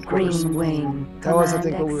 headquarters. Green wing. That was, I Command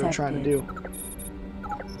think, what we were trying to do.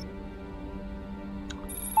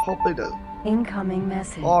 Hopefully does. Incoming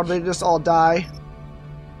message. Oh, they just all die?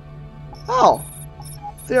 Oh!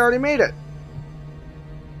 They already made it.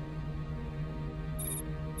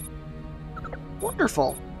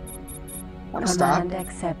 Wonderful. Want to stop? Command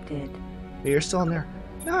accepted. Yeah, you're still in there.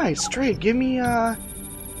 Nice, straight. Give me, Not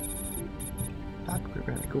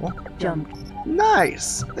very cool. Jump.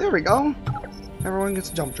 Nice! There we go. Everyone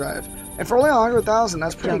gets a jump drive. And for only 100,000,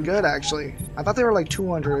 that's pretty Jump. good, actually. I thought they were like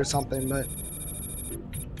 200 or something, but...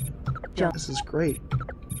 Jump. This is great. Jump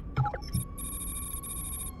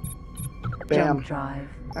Bam. drive.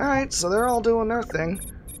 Alright, so they're all doing their thing.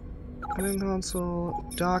 Command console,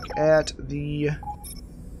 dock at the...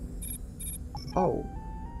 Oh.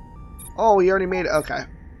 Oh, we already made it. Okay.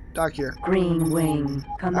 Dock here. Green wing.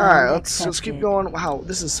 Command Alright, let's accepted. keep going. Wow,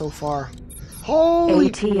 this is so far.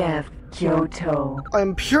 Holy... ATF Kyoto.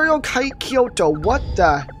 Imperial Kite Kyoto. What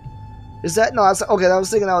the... Is that... No, that's... Okay, I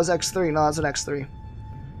was thinking that was X3. No, that's an X3.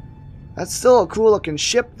 That's still a cool looking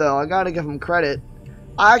ship, though. I gotta give them credit.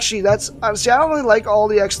 Actually, that's... See, I don't really like all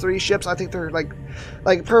the X3 ships. I think they're, like...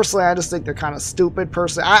 personally, I just think they're kind of stupid,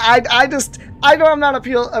 personally. I know I'm not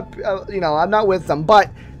you know, I'm not with them,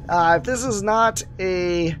 but... if this is not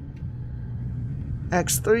a...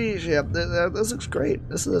 X3 ship, this looks great.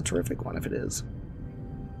 This is a terrific one, if it is.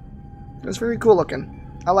 It's very cool looking.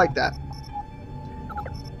 I like that.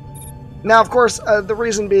 Now, of course, the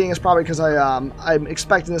reason being is probably because I'm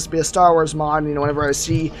expecting this to be a Star Wars mod. You know, whenever I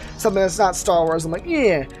see something that's not Star Wars, I'm like,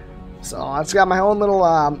 yeah. So I've got my own little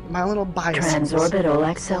bias. Transorbital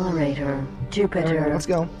accelerator. Jupiter. Let's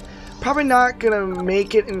go. Probably not gonna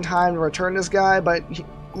make it in time to return this guy, but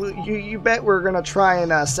you bet we're gonna try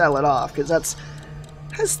and settle it off, because that's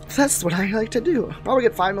what I like to do. Probably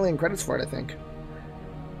get 5 million credits for it, I think.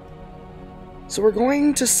 So we're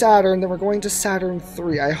going to Saturn, then we're going to Saturn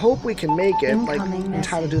 3. I hope we can make it, like, in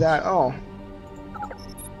time to do that. Oh.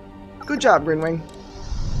 Good job, Greenwing.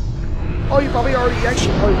 Oh, you probably already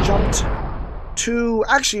jumped to...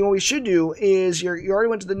 Actually, what we should do is you already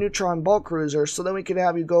went to the Neutron bulk cruiser, so then we could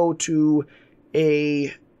have you go to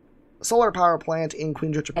a solar power plant in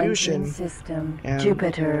Queen's Retribution. Engine system.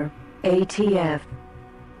 Jupiter. ATF.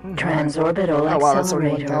 Transorbital Oh, wow, that's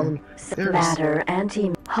accelerator. 1,000. Matter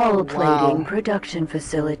anti-hull plating production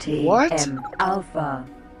facility. What? M Alpha.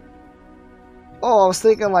 Oh, I was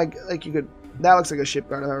thinking like you could... That looks like a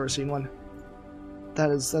shipyard if I've ever seen one.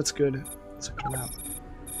 That's good. Sector map.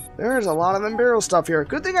 There's a lot of Imperial stuff here.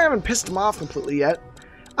 Good thing I haven't pissed them off completely yet.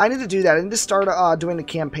 I need to do that. I need to start doing the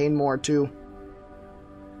campaign more, too.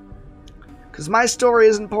 Because my story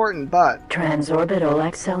is important, but... Transorbital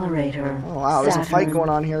accelerator. Oh, wow, there's a fight Saturn. going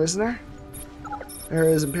on here, isn't there? There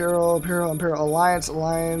is Imperial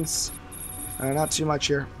Alliance. Not too much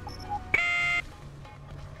here.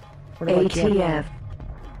 ATF.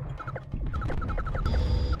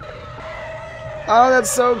 Oh, that's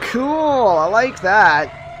so cool. I like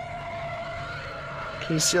that.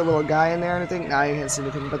 Can you see a little guy in there or anything? No, you can't see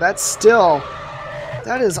anything. But that's still...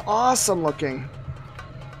 That is awesome looking.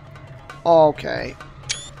 Okay.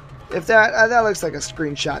 If that looks like a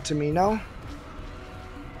screenshot to me, no?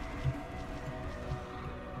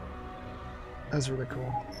 That's really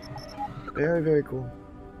cool. Very, very cool.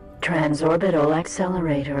 Transorbital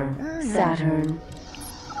accelerator. Saturn.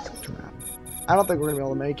 I don't think we're gonna be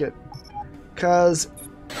able to make it. Cause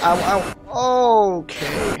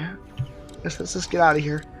okay. Let's just get out of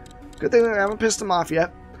here. Good thing I haven't pissed him off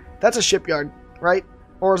yet. That's a shipyard, right?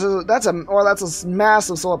 Or is it, that's a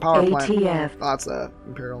massive solar power plant. ATF. Oh, that's a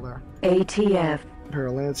Imperial there. ATF.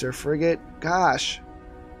 Imperial Lancer frigate. Gosh,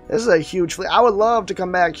 this is a huge fleet. I would love to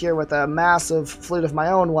come back here with a massive fleet of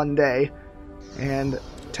my own one day and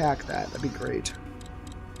attack that. That'd be great.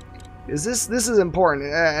 This is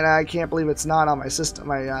important, and I can't believe it's not on my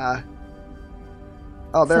system.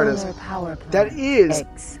 Oh, there it is. Power plant. That is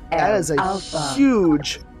a Alpha.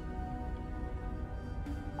 huge.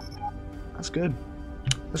 That's good.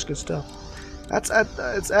 That's good stuff. If that's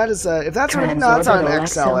what that's not an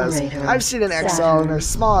XL is. I've seen an XL and they're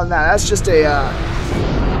smaller than that. That's just a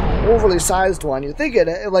overly sized one. You'd think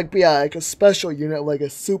it'd like be like a special unit, like a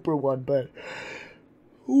super one, but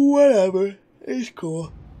whatever. It's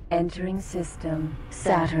cool. Entering system.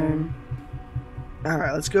 Saturn. All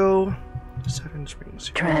right, let's go. Saturn Springs.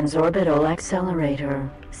 Transorbital accelerator.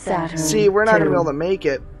 Saturn. See, we're not 2. gonna be able to make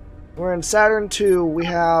it. We're in Saturn 2. We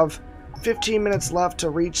have 15 minutes left to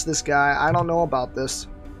reach this guy. I don't know about this.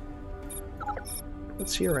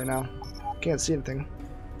 What's here right now? Can't see anything.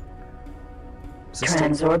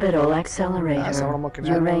 Transorbital accelerator. That's not what I'm looking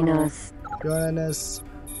at. Uranus. Uranus.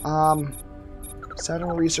 Saturn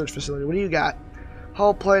Research Facility. What do you got?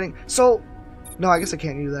 Hull plating. So, no, I guess I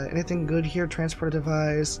can't do that. Anything good here? Transport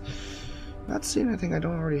device. Not seeing anything I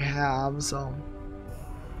don't already have, so.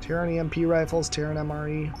 Terran EMP rifles, Terran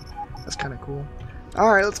MRE. That's kind of cool.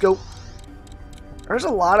 Alright, let's go. There's a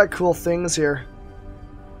lot of cool things here.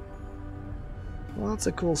 Lots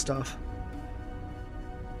of cool stuff.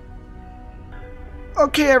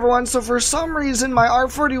 Okay, everyone, so for some reason, my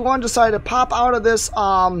R41 decided to pop out of this,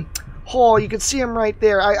 hole. You can see him right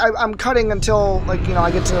there. I'm cutting until, like, you know,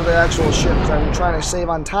 I get to the actual ship because I'm trying to save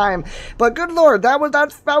on time. But good lord, that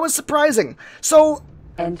was surprising. So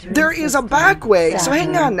there is a back way. So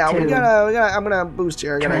hang on now. I'm gonna boost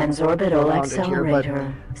here. Transorbital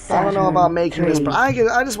accelerator. I don't know about making this, but I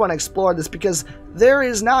just want to explore this because there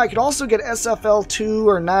is now. I could also get SFL 2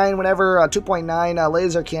 or 9, whatever, 2.9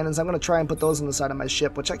 laser cannons. I'm gonna try and put those on the side of my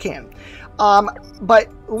ship, which I can. But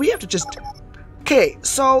we have to just. Okay,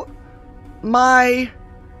 so.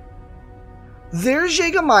 There's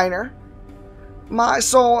Jaeger Minor.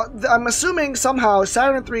 So I'm assuming somehow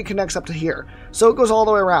Saturn 3 connects up to here. So it goes all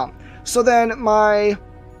the way around. So then how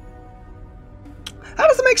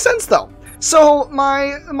does it make sense though? So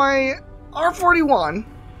my R41,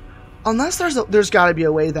 unless there's got to be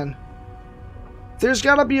a way then. There's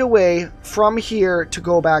got to be a way from here to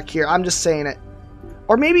go back here. I'm just saying it.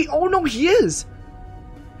 Or maybe, oh no, he is.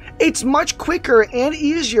 It's much quicker and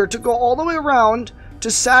easier to go all the way around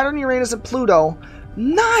to Saturn, Uranus, and Pluto.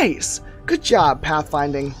 Nice! Good job,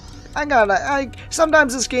 pathfinding.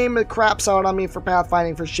 Sometimes this game it craps out on me for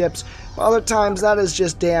pathfinding for ships, but other times that is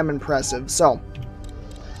just damn impressive. So,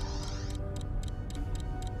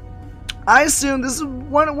 I assume this is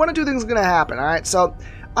one of two things is going to happen, alright? So,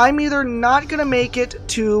 I'm either not going to make it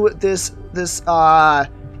to this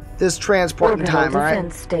transport in time,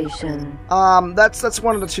 alright? Station. That's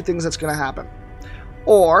one of the two things that's going to happen.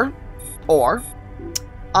 Or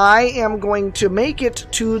I am going to make it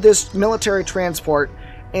to this military transport,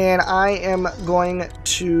 and I am going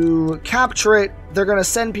to capture it. They're going to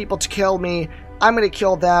send people to kill me. I'm going to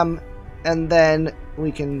kill them, and then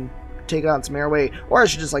we can take it on some airway. Or I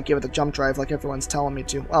should just like give it the jump drive like everyone's telling me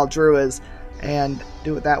to. Well, Drew is, and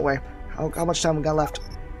do it that way. How much time we got left?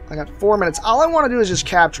 I got 4 minutes. All I want to do is just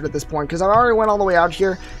capture it at this point, because I already went all the way out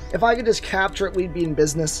here. If I could just capture it, we'd be in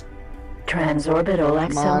business. Transorbital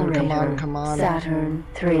accelerator. Come on. Saturn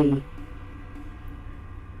 3.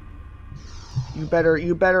 You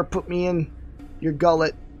better put me in your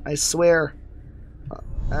gullet. I swear.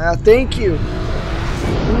 Thank you.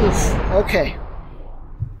 Oof. Okay.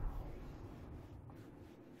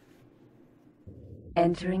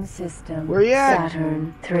 Entering system. Where you at?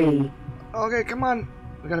 Saturn 3. Okay, come on.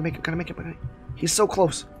 We gotta make it. He's so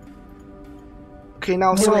close. Okay,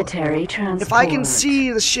 now military transport. If I can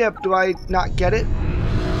see the ship, do I not get it?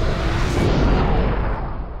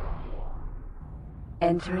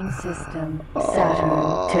 Entering system.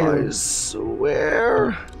 Saturn 2. I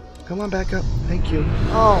swear. Come on, back up. Thank you.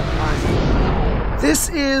 Oh my. This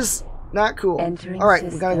is not cool. Entering Alright, we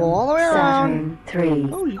system. gotta go all the way around. Saturn 3.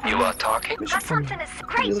 Oh, You are talking? That Something is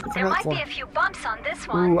great. There might be a few bumps on this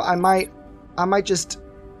one. Ooh, I might just...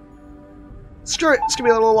 Screw it. It's gonna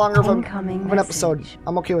be a little longer of Incoming an episode. message.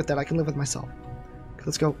 I'm okay with that. I can live with myself. Okay,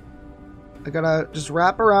 let's go. I gotta just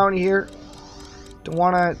wrap around here. Don't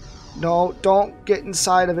wanna... No, don't get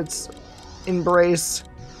inside of its embrace.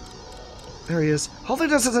 There he is. Hopefully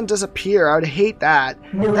this doesn't disappear. I would hate that.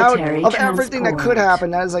 Military Of everything that could transport.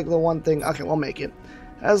 happen, that is like the one thing... Okay, we'll make it.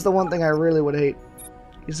 That is the one thing I really would hate.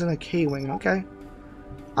 He's in a K-Wing, okay.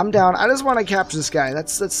 I'm down. I just want to capture this guy.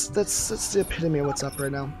 That's the epitome of what's up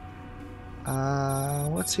right now.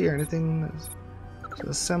 What's here? Anything?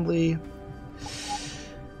 Assembly.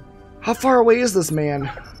 How far away is this man?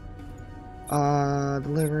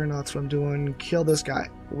 Deliver. No, that's what I'm doing. Kill this guy.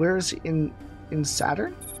 Where is he? In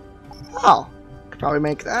Saturn? Oh, could probably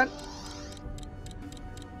make that.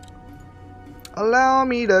 Allow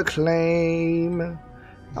me to claim.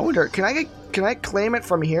 I wonder, can I claim it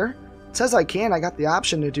from here? It says I can. I got the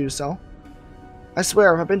option to do so. I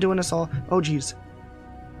swear, I've been doing this all. Oh, jeez.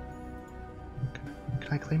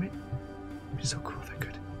 Can I claim it? It'd be so cool if I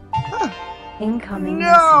could. Ah. Incoming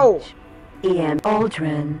No! message. EM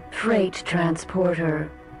Aldrin Freight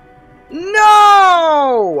Transporter.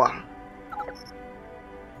 No!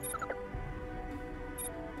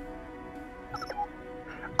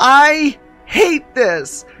 I hate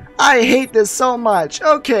this. I hate this so much.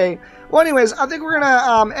 Okay. Well, anyways, I think we're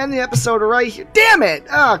gonna end the episode right here. Damn it!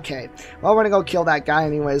 Okay. Well, we're gonna go kill that guy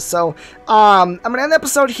anyways. So, I'm gonna end the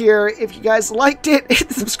episode here. If you guys liked it, hit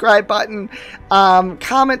the subscribe button.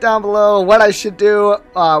 Comment down below what I should do.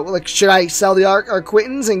 Like, should I sell the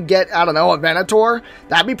Arquitans and get, I don't know, a Venator?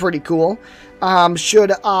 That'd be pretty cool.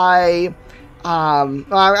 Should I...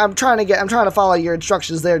 I'm trying to follow your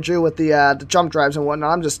instructions there, Drew, with the jump drives and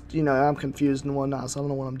whatnot. I'm just, I'm confused and whatnot, so I don't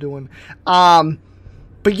know what I'm doing.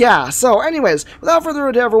 But yeah, so anyways, without further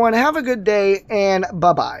ado, everyone, have a good day, and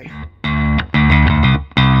bye-bye.